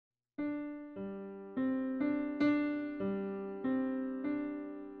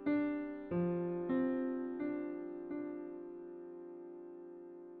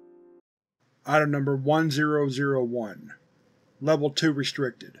Item Number 1001. Level 2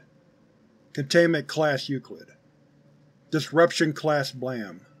 Restricted. Containment Class Euclid. Disruption Class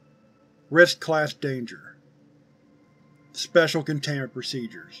Blam. Risk Class Danger. Special Containment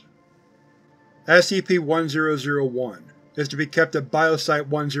Procedures. SCP-1001 is to be kept at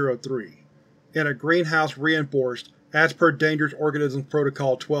Biosite-103, in a greenhouse reinforced as per Dangerous Organisms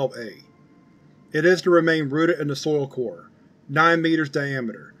Protocol 12A. It is to remain rooted in the soil core, 9 meters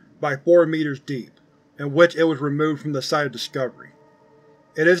diameter by 4 meters deep, in which it was removed from the site of discovery.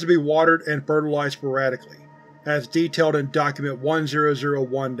 It is to be watered and fertilized sporadically, as detailed in Document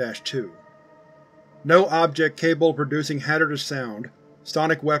 1001-2. No object capable of producing hazardous sound,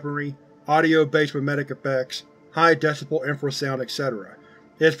 sonic weaponry, audio-based mimetic effects, high decibel infrasound, etc.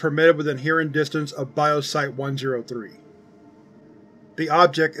 is permitted within hearing distance of Biosite-103. The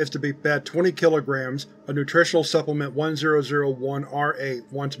object is to be fed 20 kilograms of nutritional supplement 1001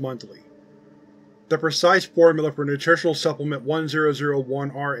 R8 once monthly. The precise formula for nutritional supplement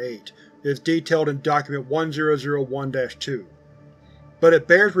 1001 R8 is detailed in Document 1001-2, but it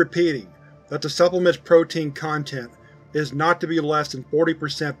bears repeating that the supplement's protein content is not to be less than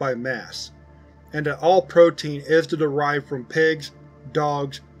 40% by mass, and that all protein is to derive from pigs,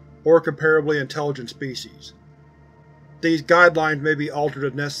 dogs, or comparably intelligent species. These guidelines may be altered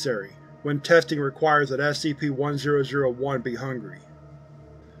if necessary when testing requires that SCP-1001 be hungry.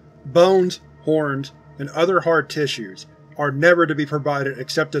 Bones, horns, and other hard tissues are never to be provided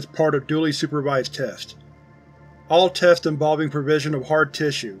except as part of duly supervised tests. All tests involving provision of hard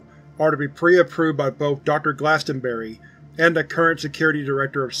tissue are to be pre-approved by both Dr. Glastonbury and the current Security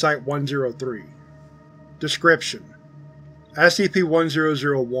Director of Site-103. Description: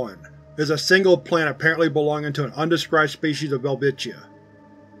 SCP-1001 is a single plant apparently belonging to an undescribed species of Velvitia.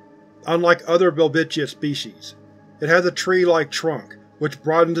 Unlike other Velvitia species, it has a tree-like trunk which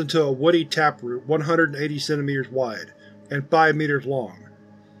broadens into a woody taproot 180 cm wide and 5 meters long,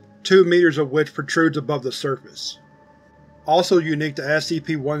 2 meters of which protrudes above the surface. Also unique to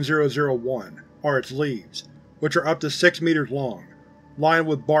SCP-1001 are its leaves, which are up to 6 meters long, lined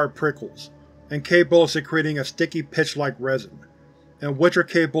with barbed prickles, and capable of secreting a sticky pitch-like resin, and which are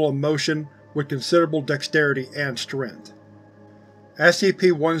capable of motion with considerable dexterity and strength.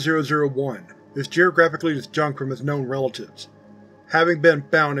 SCP-1001 is geographically disjunct from its known relatives, having been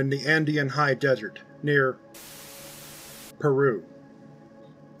found in the Andean High Desert, near Peru.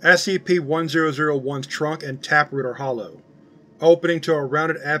 SCP-1001's trunk and taproot are hollow, opening to a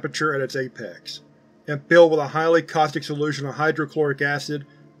rounded aperture at its apex, and filled with a highly caustic solution of hydrochloric acid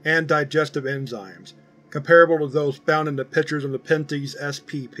and digestive enzymes, comparable to those found in the pictures of the Penthe's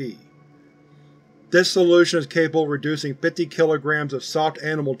SPP. This solution is capable of reducing 50 kilograms of soft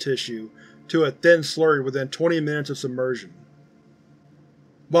animal tissue to a thin slurry within 20 minutes of submersion.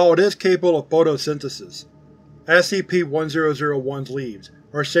 While it is capable of photosynthesis, SCP-1001's leaves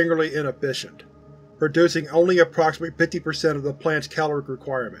are singularly inefficient, producing only approximately 50% of the plant's caloric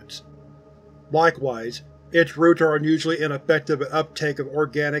requirements. Likewise, its roots are unusually ineffective at uptake of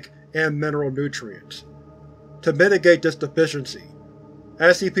organic and mineral nutrients. To mitigate this deficiency,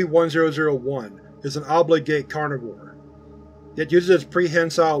 SCP-1001 is an obligate carnivore. It uses its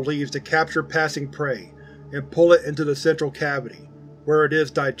prehensile leaves to capture passing prey and pull it into the central cavity, where it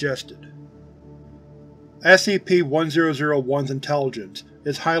is digested. SCP-1001's intelligence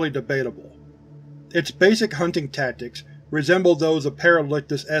is highly debatable. Its basic hunting tactics resemble those of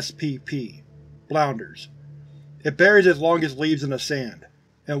Paralictus SPP, flounders. It buries its longest leaves in the sand,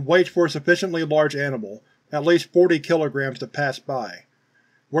 and waits for a sufficiently large animal, at least 40 kilograms, to pass by,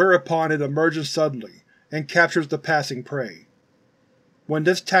 whereupon it emerges suddenly and captures the passing prey. When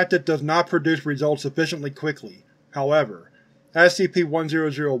this tactic does not produce results sufficiently quickly, however,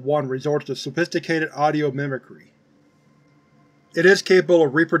 SCP-1001 resorts to sophisticated audio mimicry. It is capable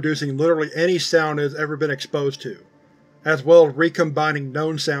of reproducing literally any sound it has ever been exposed to, as well as recombining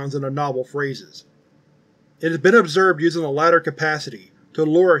known sounds into novel phrases. It has been observed using the latter capacity to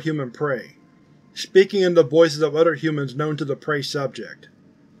lure human prey, speaking in the voices of other humans known to the prey subject.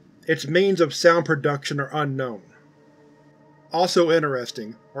 Its means of sound production are unknown. Also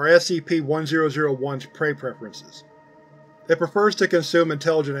interesting are SCP-1001's prey preferences. It prefers to consume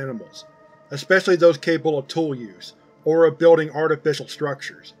intelligent animals, especially those capable of tool use or of building artificial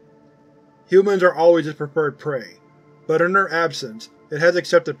structures. Humans are always its preferred prey, but in their absence it has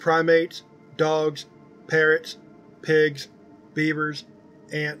accepted primates, dogs, parrots, pigs, beavers,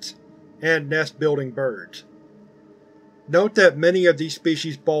 ants, and nest-building birds. Note that many of these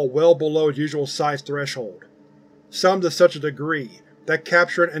species fall well below its usual size threshold, some to such a degree that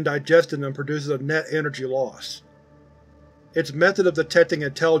capturing and digesting them produces a net energy loss. Its method of detecting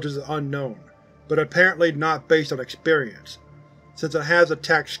intelligence is unknown, but apparently not based on experience, since it has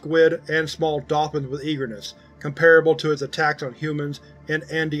attacked squid and small dolphins with eagerness comparable to its attacks on humans and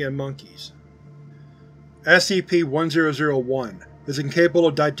Andean monkeys. SCP-1001 is incapable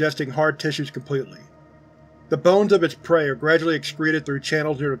of digesting hard tissues completely. The bones of its prey are gradually excreted through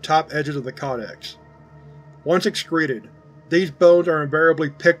channels near the top edges of the codex. Once excreted, these bones are invariably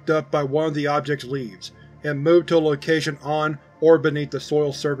picked up by one of the object's leaves and moved to a location on or beneath the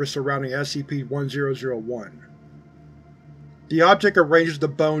soil surface surrounding SCP-1001. The object arranges the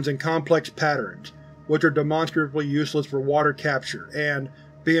bones in complex patterns, which are demonstrably useless for water capture and,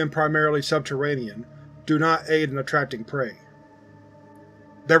 being primarily subterranean, do not aid in attracting prey.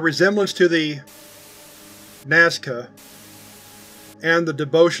 Their resemblance to the Nazca and the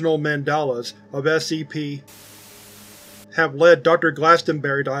devotional mandalas of SCP have led Dr.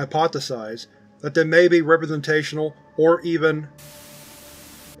 Glastonbury to hypothesize that they may be representational or even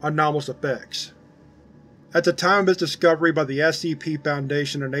anomalous effects. At the time of its discovery by the SCP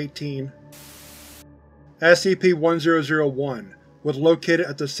Foundation in 18, SCP-1001 was located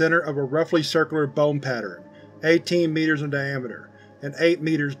at the center of a roughly circular bone pattern, 18 meters in diameter and 8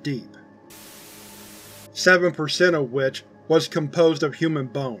 meters deep, 7% of which was composed of human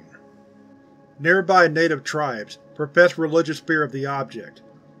bone. Nearby native tribes professed religious fear of the object,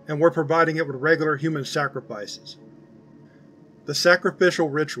 and were providing it with regular human sacrifices. The sacrificial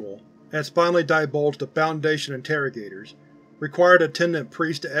ritual, as finally divulged to Foundation interrogators, required attendant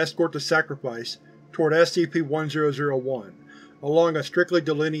priests to escort the sacrifice toward SCP-1001 along a strictly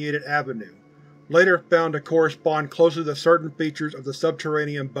delineated avenue, later found to correspond closely to certain features of the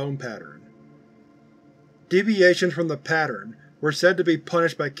subterranean bone pattern. Deviations from the pattern were said to be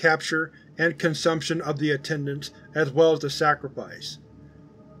punished by capture and consumption of the attendants as well as the sacrifice,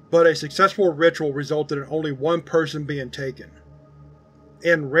 but a successful ritual resulted in only one person being taken.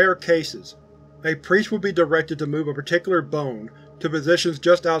 In rare cases, a priest would be directed to move a particular bone to positions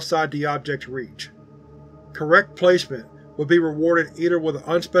just outside the object's reach. Correct placement would be rewarded either with an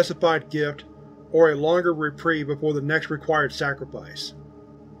unspecified gift or a longer reprieve before the next required sacrifice.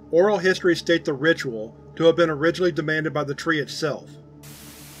 Oral history states the ritual to have been originally demanded by the tree itself.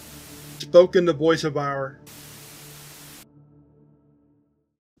 Spoke in the voice of our